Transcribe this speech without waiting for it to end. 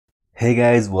Hey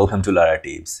guys, welcome to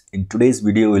Laratips. In today's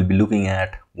video, we'll be looking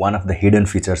at one of the hidden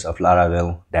features of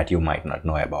Laravel that you might not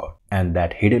know about. And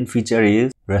that hidden feature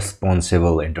is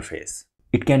Responsible Interface.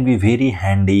 It can be very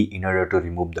handy in order to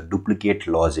remove the duplicate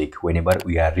logic whenever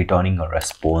we are returning a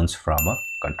response from a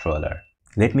controller.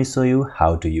 Let me show you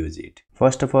how to use it.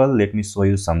 First of all, let me show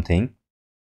you something.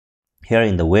 Here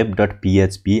in the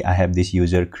web.php, I have this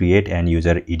user create and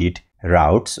user edit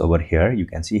routes over here. You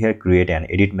can see here create and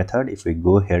edit method. If we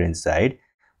go here inside,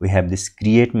 we have this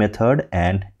create method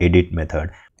and edit method,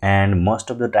 and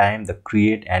most of the time the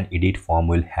create and edit form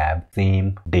will have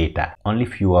same data. Only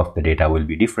few of the data will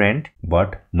be different,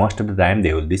 but most of the time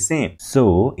they will be same.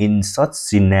 So in such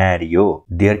scenario,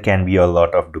 there can be a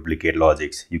lot of duplicate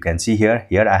logics. You can see here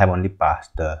I have only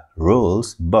passed the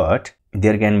roles, but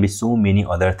there can be so many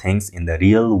other things in the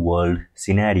real world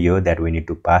scenario that we need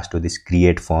to pass to this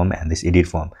create form and this edit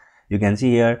form. You can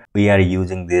see here we are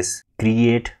using this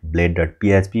create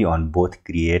blade.php on both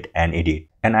create and edit,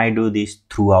 and I do this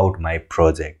throughout my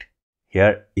project.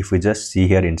 Here if we just see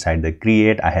here inside the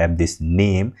create, I have this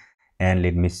name, and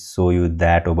let me show you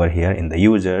that over here in the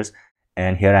users.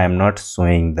 And here I am not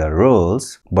showing the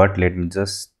roles, but let me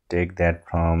just take that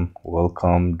from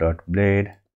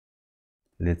welcome.blade,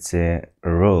 let's say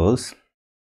roles,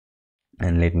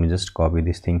 and let me just copy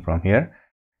this thing from here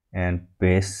and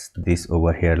paste this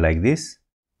over here like this,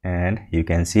 and you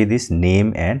can see this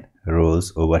name and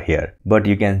roles over here. But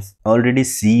you can already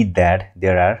see that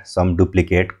there are some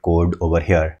duplicate code over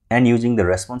here, and using the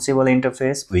responsible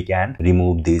interface we can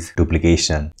remove this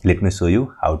duplication. Let me show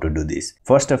you how to do this.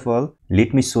 First of all,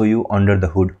 let me show you under the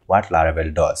hood what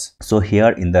Laravel does. So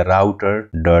here in the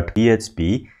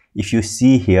router.php, if you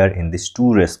see here in this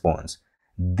toResponse,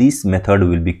 this method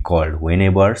will be called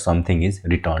whenever something is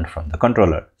returned from the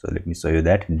controller. So let me show you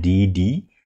that dd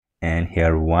and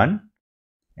here 1,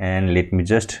 and let me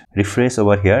just refresh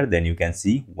over here, then you can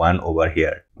see 1 over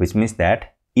here, which means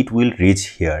that it will reach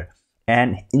here.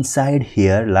 And inside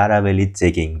here Laravel is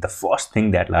checking, the first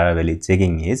thing that Laravel is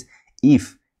checking is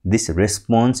if this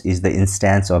response is the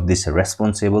instance of this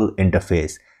responsible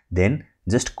interface, then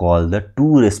just call the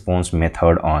toResponse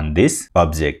method on this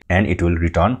object and it will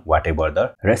return whatever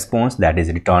the response that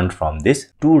is returned from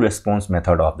this toResponse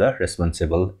method of the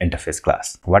responsible interface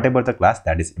class. Whatever the class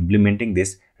that is implementing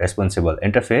this responsible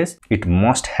interface, it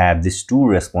must have this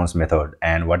toResponse method,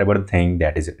 and whatever the thing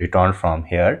that is returned from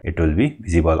here, it will be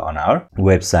visible on our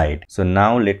website. So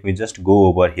now let me just go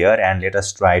over here and let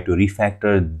us try to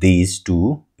refactor these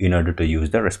two in order to use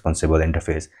the responsible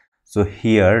interface. So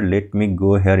here let me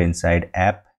go here inside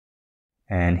app,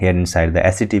 and here inside the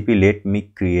HTTP let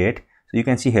me create, so you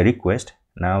can see here request.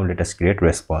 Now let us create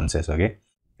responses. Okay,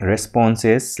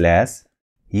 responses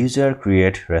 / user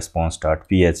create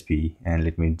response.php, and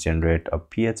let me generate a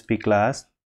PHP class,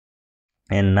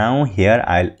 and now here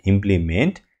I'll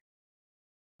implement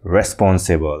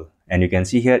responsible, and you can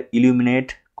see here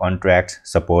illuminate contracts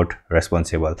support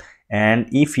responsible. And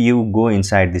if you go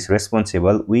inside this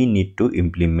responsible, we need to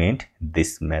implement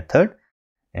this method,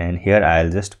 and here I'll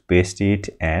just paste it,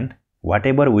 and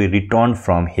whatever we return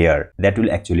from here, that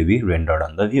will actually be rendered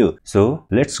on the view. So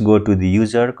let's go to the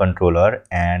user controller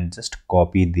and just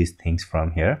copy these things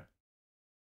from here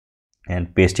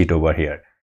and paste it over here.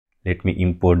 Let me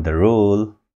import the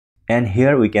role, and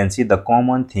here we can see the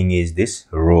common thing is this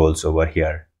roles over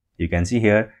here. You can see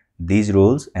here these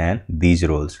roles and these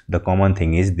roles, the common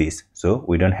thing is this, so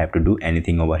we don't have to do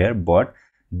anything over here. But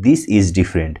this is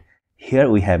different. Here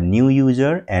we have new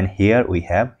user, and here we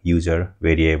have user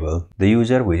variable, the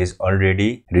user which is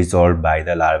already resolved by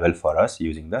the Laravel for us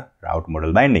using the route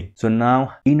model binding. So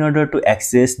now in order to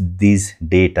access this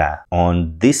data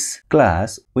on this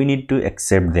class, we need to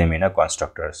accept them in a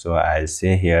constructor. So I'll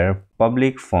say here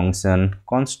public function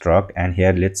construct, and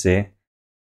here let's say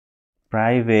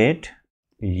private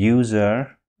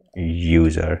user.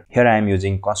 Here I am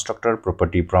using constructor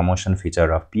property promotion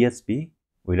feature of PHP.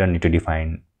 We don't need to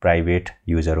define private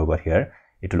user over here,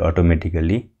 it will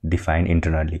automatically define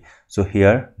internally. So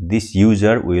here this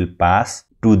user will pass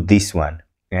to this one,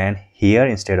 and here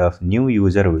instead of new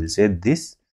user we'll say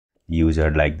this user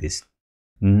like this.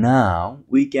 Now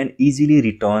we can easily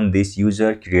return this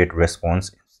user create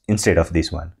response instead of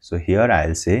this one. So here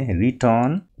I'll say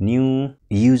return new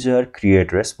user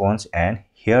create response, and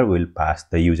here we'll pass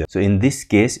the user. So in this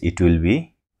case it will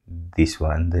be this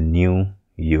one, the new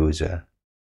user,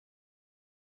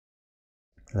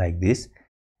 like this.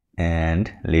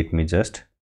 And let me just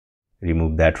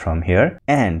remove that from here,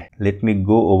 and let me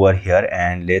go over here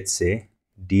and let's say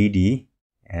dd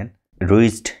and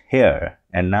reached here.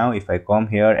 And now if I come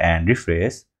here and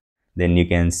refresh, then you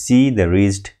can see the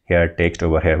reached here text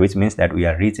over here, which means that we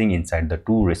are reaching inside the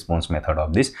toResponse method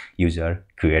of this user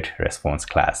create response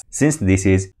class. Since this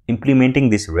is implementing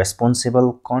this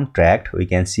responsible contract, we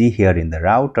can see here in the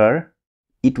router,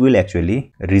 it will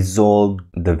actually resolve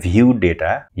the view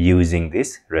data using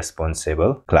this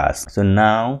responsible class. So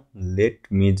now let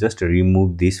me just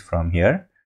remove this from here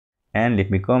and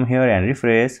let me come here and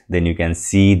refresh. Then you can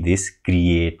see this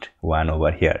create one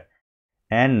over here.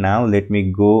 And now let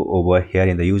me go over here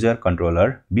in the user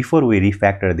controller. Before we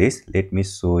refactor this, let me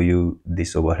show you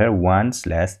this over here,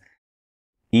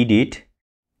 1/edit,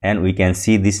 and we can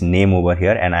see this name over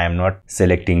here, and I am not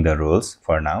selecting the roles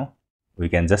for now. We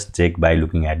can just check by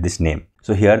looking at this name.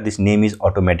 So here this name is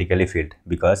automatically filled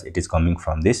because it is coming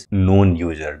from this known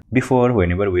user. Before,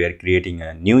 whenever we are creating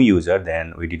a new user,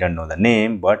 then we didn't know the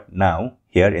name, but now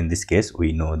here in this case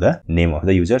we know the name of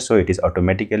the user, so it is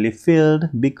automatically filled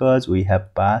because we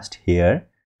have passed here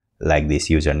like this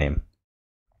username.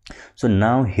 So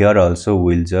now here also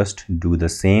we'll just do the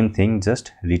same thing,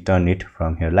 just return it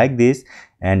from here like this,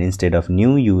 and instead of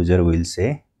new user we'll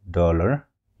say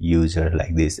 $user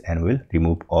like this, and we'll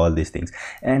remove all these things.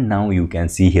 And now you can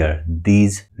see here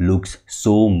these looks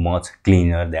so much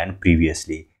cleaner than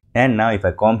previously. And now if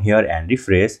I come here and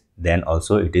refresh, then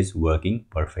also it is working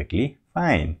perfectly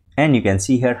fine. And you can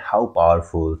see here how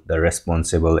powerful the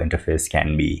responsible interface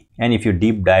can be. And if you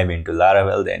deep dive into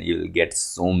Laravel, then you will get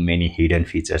so many hidden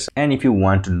features. And if you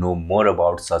want to know more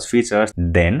about such features,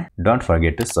 then don't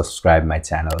forget to subscribe my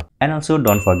channel. And also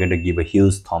don't forget to give a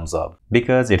huge thumbs up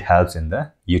because it helps in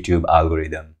the YouTube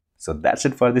algorithm. So that's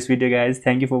it for this video, guys.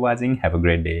 Thank you for watching. Have a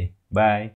great day. Bye.